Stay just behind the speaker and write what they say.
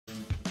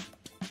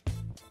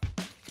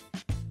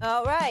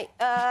All right.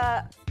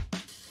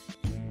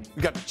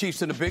 We got the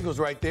Chiefs and the Bengals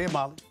right there,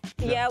 Molly.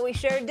 Yeah, we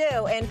sure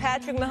do. And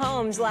Patrick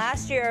Mahomes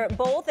last year,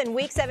 both in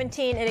Week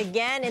 17 and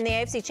again in the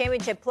AFC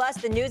Championship. Plus,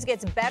 the news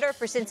gets better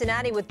for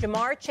Cincinnati with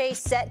Jamar-Chase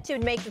set to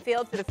make the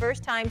field for the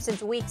first time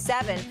since Week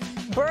 7.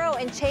 Burrow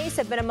and Chase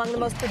have been among the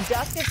most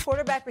productive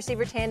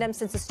quarterback-receiver tandems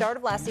since the start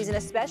of last season,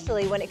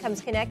 especially when it comes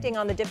connecting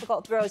on the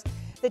difficult throws.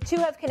 The two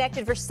have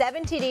connected for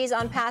 7 TDs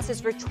on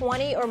passes for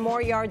 20 or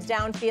more yards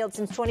downfield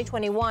since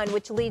 2021,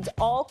 which leads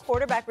all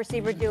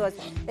quarterback-receiver duos.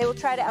 They will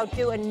try to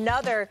outdo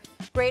another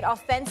great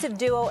offensive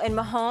duo in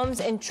Mahomes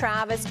and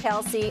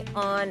Travis-Kelce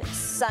on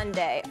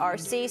Sunday.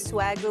 RC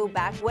Swagoo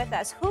back with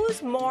us.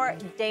 Who's more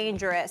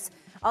dangerous?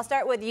 I'll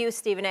start with you,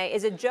 Stephen A.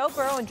 Is it Joe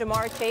Burrow and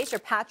Jamar-Chase or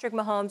Patrick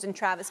Mahomes and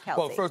Travis-Kelce?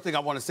 Well, first thing I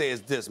want to say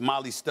is this.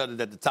 Molly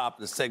stuttered at the top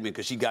of the segment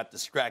because she got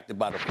distracted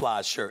by the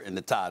fly shirt and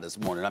the tie this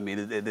morning. I mean,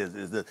 it is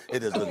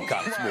looking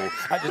kind of smooth.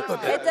 I just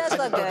thought that. It does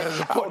look good. I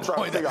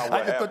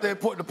just thought they're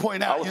important to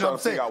point out. You know what I'm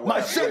saying?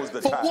 My shirt,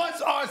 for once,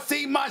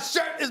 RC, my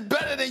shirt is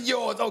better than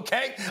yours,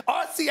 okay?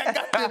 RC, I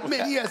got to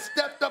admit, he has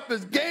stepped up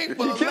his game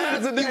for the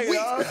last few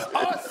weeks.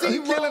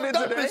 RC rolled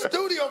up in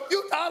studio a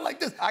few times like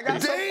this. I got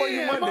something for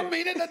you Monday. I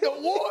mean, it's the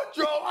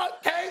wardrobe.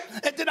 Okay,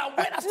 and then I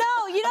went.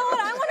 No, you know what?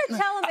 I want to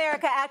tell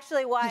America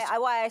actually why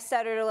I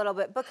stuttered a little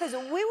bit, because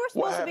we were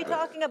supposed to be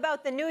talking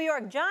about the New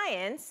York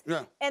Giants,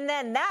 and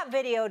then that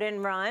video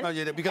didn't run.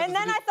 And then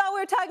I thought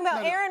we were talking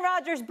about Aaron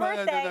Rodgers'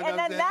 birthday, and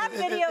then that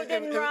video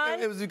didn't run.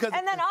 And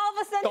then all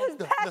of a sudden it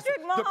was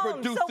Patrick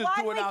Mahomes. So why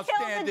did we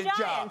kill the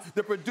Giants?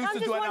 The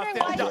producers do an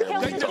outstanding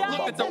job. They just look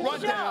at the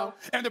rundown,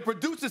 and the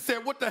producer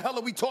said, "What the hell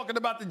are we talking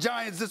about the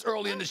Giants this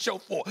early in the show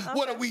for?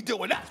 What are we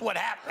doing?" That's what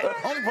happened.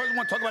 Only person who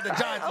want to talk about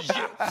the Giants is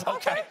you.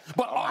 Okay,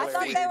 but I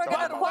thought they were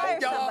going to acquire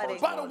somebody.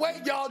 By the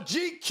way, y'all,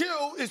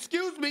 GQ,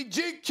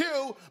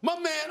 my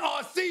man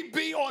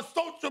RCB on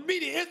social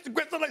media,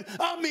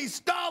 Instagram,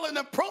 styling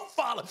and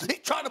profiling. He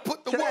trying to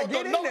put the world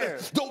on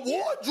notice. The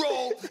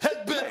wardrobe has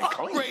been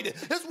upgraded.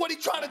 This is what he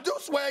trying to do,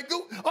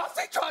 Swagoo.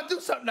 RC trying to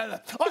do something now.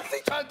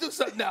 RC trying to do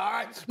something now, all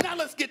right? Now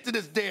let's get to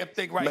this damn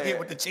thing right here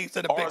with the Chiefs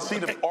and the Bengals.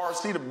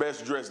 RC the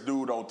best dressed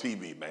dude on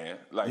TV, man.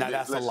 Like, now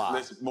that's a lie.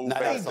 Let's move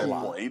past that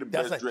point. He the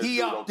best dressed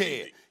dude on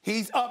TV.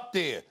 He's up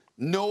there.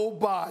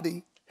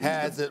 Nobody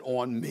has it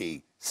on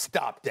me.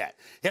 Stop that.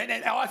 And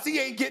RC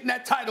ain't getting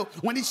that title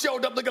when he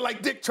showed up looking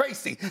like Dick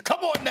Tracy. Come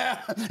on now.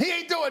 He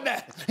ain't doing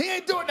that. He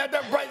ain't doing that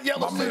bright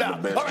yellow suit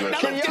out. All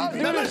right,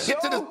 now let's get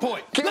to this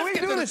point. Can we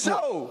do the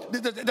show?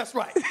 That's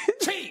right.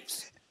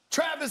 Chiefs.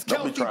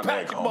 Travis-Kelce,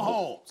 Patrick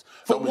Mahomes.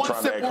 For one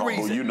simple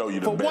reason. You know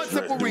you're the best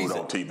dressed dude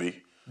on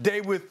TV.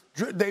 They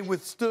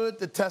withstood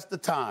the test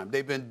of time.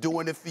 They've been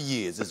doing it for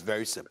years. It's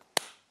very simple.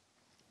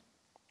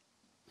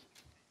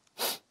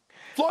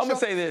 I'm going to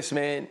say this,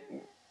 man.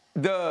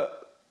 The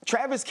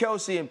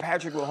Travis-Kelce and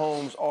Patrick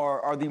Mahomes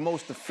are the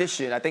most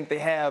efficient. I think they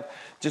have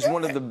just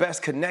one of the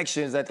best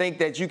connections. I think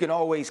that you can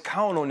always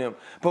count on them.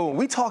 But when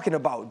we talking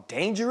about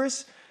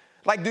dangerous,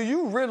 like, do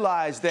you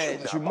realize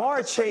that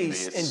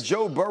Jamar-Chase and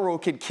Joe Burrow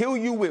can kill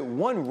you with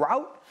one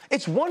route?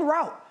 It's one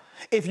route.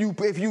 If you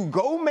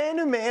go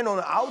man-to-man on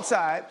the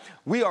outside,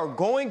 we are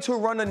going to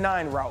run a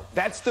 9 route.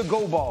 That's the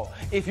go ball.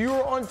 If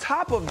you're on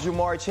top of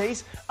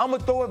Jamar-Chase, I'm going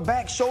to throw it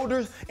back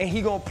shoulders, and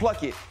he going to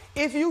pluck it.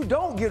 If you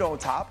don't get on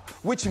top,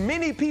 which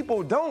many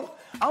people don't,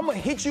 I'm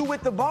going to hit you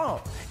with the bomb.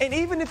 And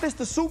even if it's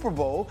the Super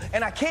Bowl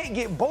and I can't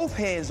get both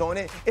hands on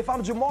it, if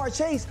I'm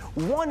Jamar-Chase,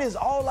 one is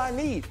all I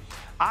need.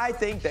 I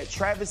think that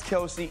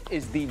Travis-Kelce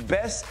is the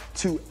best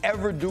to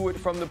ever do it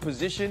from the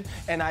position,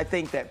 and I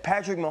think that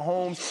Patrick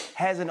Mahomes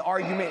has an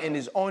argument and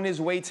is on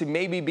his way to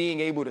maybe being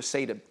able to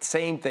say the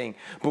same thing.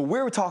 But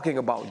we're talking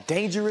about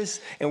dangerous,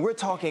 and we're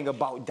talking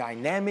about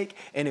dynamic,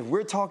 and if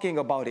we're talking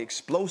about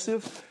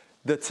explosive,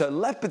 the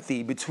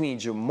telepathy between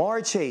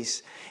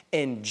Jamar-Chase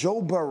and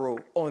Joe Burrow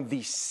on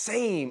the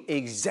same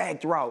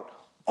exact route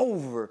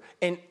over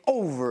and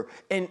over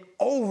and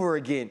over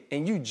again,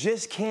 and you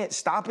just can't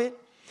stop it,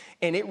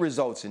 and it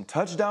results in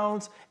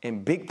touchdowns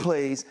and big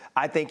plays.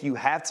 I think you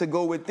have to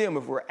go with them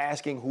if we're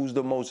asking who's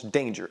the most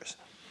dangerous.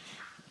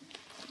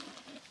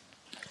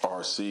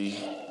 RC,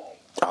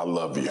 I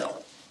love you.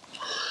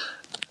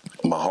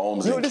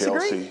 Mahomes and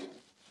Kelce.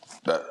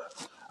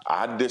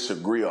 I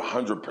disagree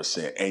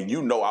 100%, and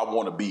you know I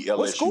want to be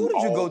LSU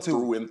all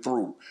through and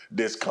through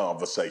this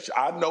conversation.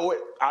 I know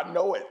it.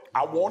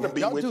 I want to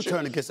be with you.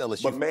 Turn against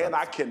LSU, but man,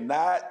 I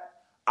cannot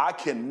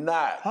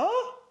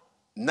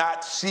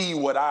not see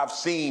what I've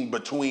seen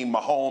between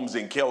Mahomes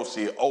and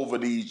Kelce over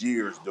these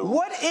years, dude.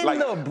 What in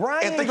the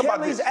Brian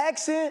Kelly's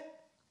accent?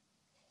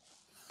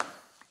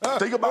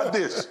 Think about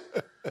this.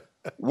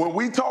 When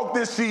we talk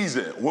this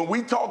season,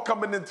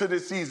 coming into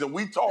this season,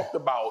 we talked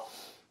about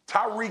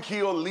Tyreek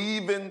Hill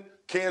leaving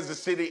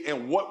Kansas City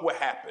and what would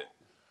happen.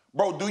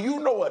 Bro, do you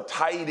know a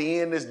tight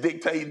end is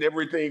dictating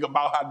everything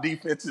about how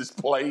defenses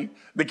play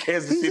the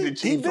Kansas City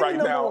Chiefs right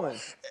now?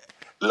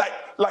 Like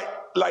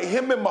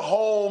him and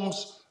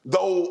Mahomes,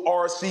 though,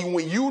 RC,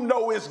 when you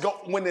know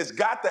when it's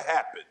got to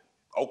happen,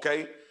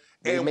 okay?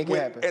 And make it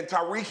happen. And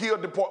Tyreek Hill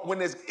depart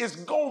when it's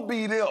gonna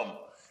be them.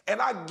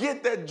 And I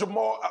get that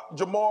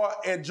Jamar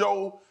and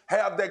Joe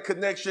have that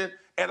connection,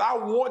 and I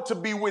want to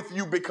be with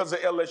you because of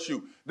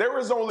LSU. There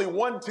is only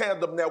one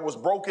tandem that was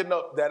broken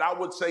up that I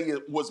would say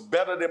it was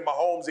better than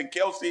Mahomes and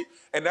Kelce,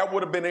 and that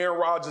would have been Aaron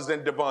Rodgers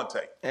and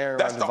Devontae.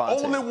 That's the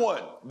only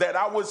one that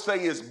I would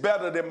say is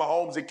better than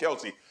Mahomes and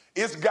Kelce.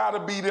 It's got to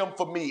be them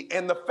for me.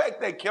 And the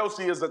fact that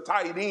Kelce is a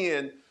tight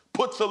end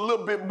puts a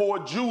little bit more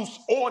juice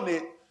on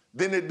it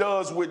than it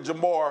does with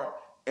Jamar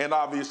and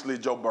obviously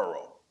Joe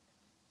Burrow.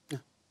 Yeah.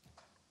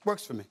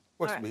 Works for me.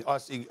 Works for me.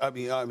 Artsy, I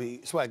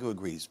mean, Swagoo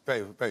agrees.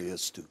 Very, very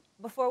astute.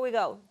 Before we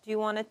go, do you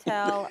want to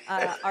tell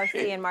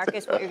RC and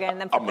Marcus what you're getting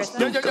them for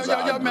Christmas?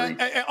 Yo, man.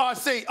 Hey,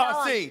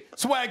 RC,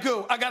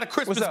 Swagoo, I got a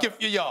Christmas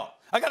gift for y'all.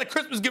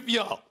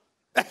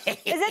 Is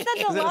it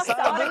the deluxe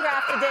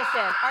autograph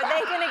edition? Are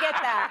they going to get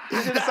that?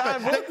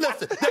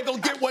 Listen, they're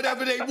going to get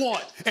whatever they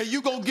want. And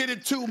you going to get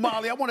it too,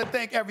 Molly. I want to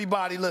thank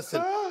everybody.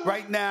 Listen,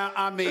 right now,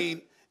 I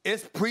mean,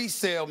 it's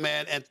pre-sale,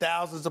 man, and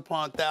thousands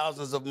upon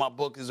thousands of my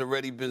book has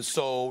already been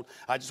sold.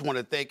 I just want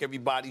to thank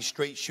everybody.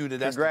 Straight Shooter,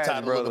 that's the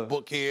title of the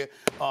book here.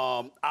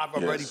 I've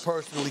already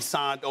personally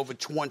signed over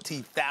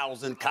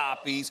 20,000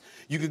 copies.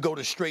 You can go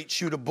to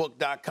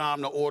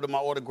straightshooterbook.com to order my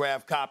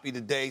autographed copy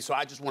today. So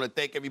I just want to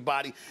thank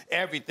everybody.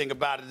 Everything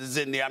about it is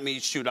in there. I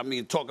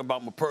mean, talk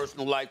about my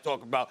personal life,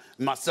 talk about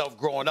myself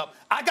growing up.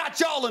 I got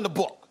y'all in the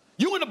book.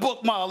 You in the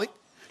book, Molly.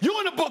 You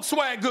in the book,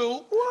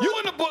 Swagoo. What? You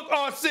in the book,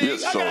 RC.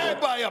 Yes, I got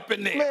everybody up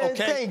in there, man,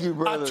 okay? Thank you,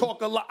 brother. I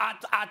talk a lot.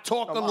 I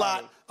talk a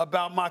lot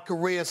about my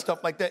career and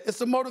stuff like that.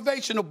 It's a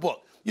motivational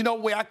book. You know,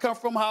 where I come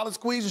from, Hollis,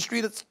 Queens, the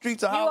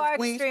streets of Hollis,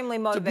 Queens. You are extremely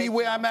motivational. To be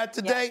where I'm at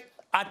today,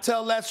 I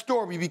tell that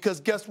story because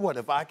guess what?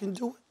 If I can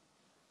do it,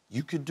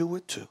 you can do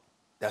it too.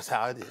 That's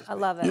how it is. I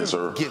love it. Yes,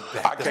 sir. Give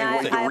back. I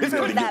can't wait to read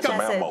it and get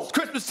some ammo. It's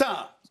Christmas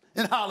time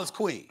in Hollis,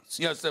 Queens.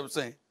 You understand what I'm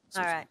saying?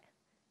 All right.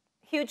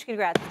 Huge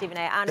congrats, Stephen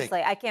A.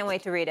 Honestly, I can't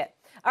wait to read it.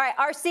 All right,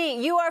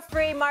 RC, you are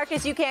free.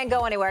 Marcus, you can't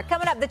go anywhere.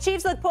 Coming up, the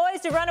Chiefs look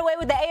poised to run away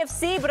with the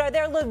AFC, but are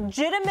there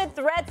legitimate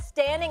threats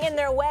standing in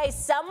their way?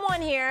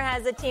 Someone here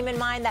has a team in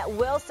mind that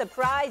will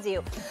surprise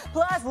you.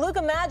 Plus,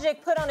 Luka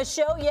Magic put on a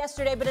show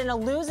yesterday, but in a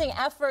losing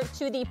effort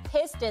to the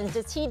Pistons.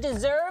 Does he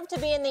deserve to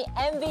be in the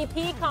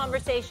MVP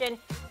conversation?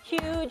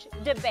 Huge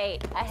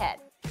debate ahead.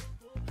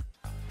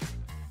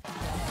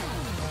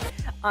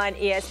 On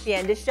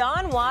ESPN,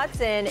 Deshaun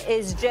Watson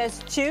is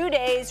just 2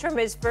 days from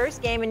his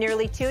first game in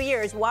nearly 2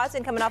 years.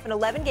 Watson coming off an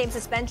 11-game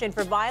suspension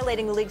for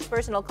violating the league's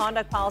personal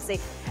conduct policy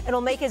and will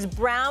make his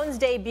Browns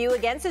debut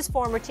against his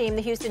former team,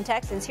 the Houston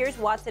Texans. Here's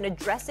Watson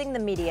addressing the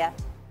media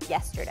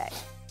yesterday.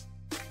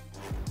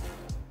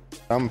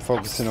 I'm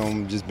focusing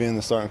on just being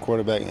the starting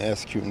quarterback and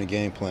executing the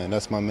game plan.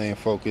 That's my main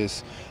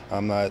focus.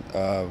 I'm not,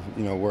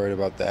 worried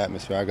about the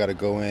atmosphere. I got to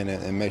go in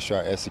and make sure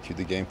I execute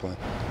the game plan.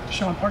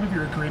 Sean, part of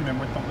your agreement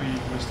with the league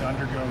was to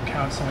undergo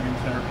counseling and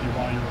therapy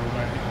while you were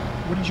away.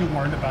 What did you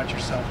learn about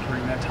yourself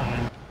during that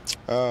time?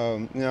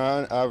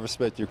 I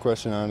respect your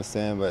question. I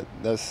understand, but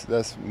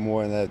that's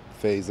more in that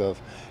phase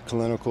of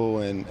clinical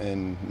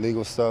and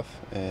legal stuff.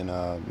 And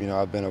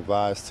I've been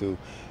advised to,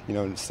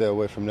 stay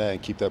away from that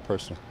and keep that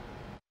personal.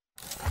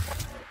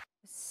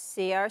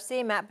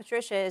 CRC, Matt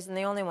Patricia isn't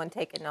the only one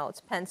taking notes.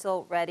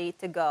 Pencil ready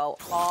to go.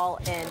 All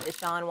in.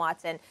 Deshaun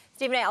Watson.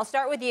 Stephen A., I'll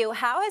start with you.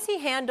 How has he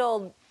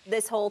handled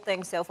this whole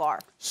thing so far?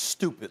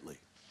 Stupidly.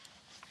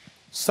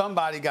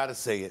 Somebody got to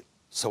say it,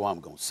 so I'm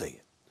going to say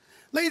it.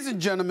 Ladies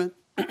and gentlemen,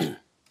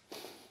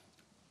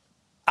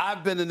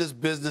 I've been in this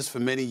business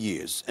for many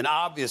years, and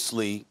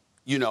obviously,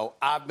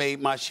 I've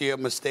made my share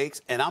of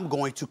mistakes, and I'm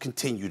going to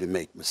continue to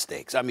make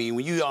mistakes. I mean,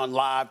 when you're on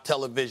live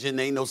television,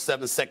 there ain't no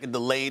 7-second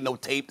delay, no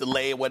tape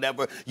delay or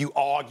whatever. You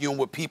arguing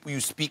with people,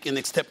 you speaking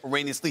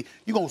extemporaneously.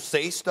 You're going to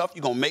say stuff,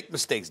 you're going to make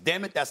mistakes.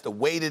 Damn it, that's the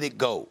way that it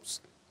goes.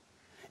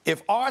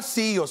 If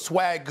RC or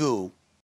Swagoo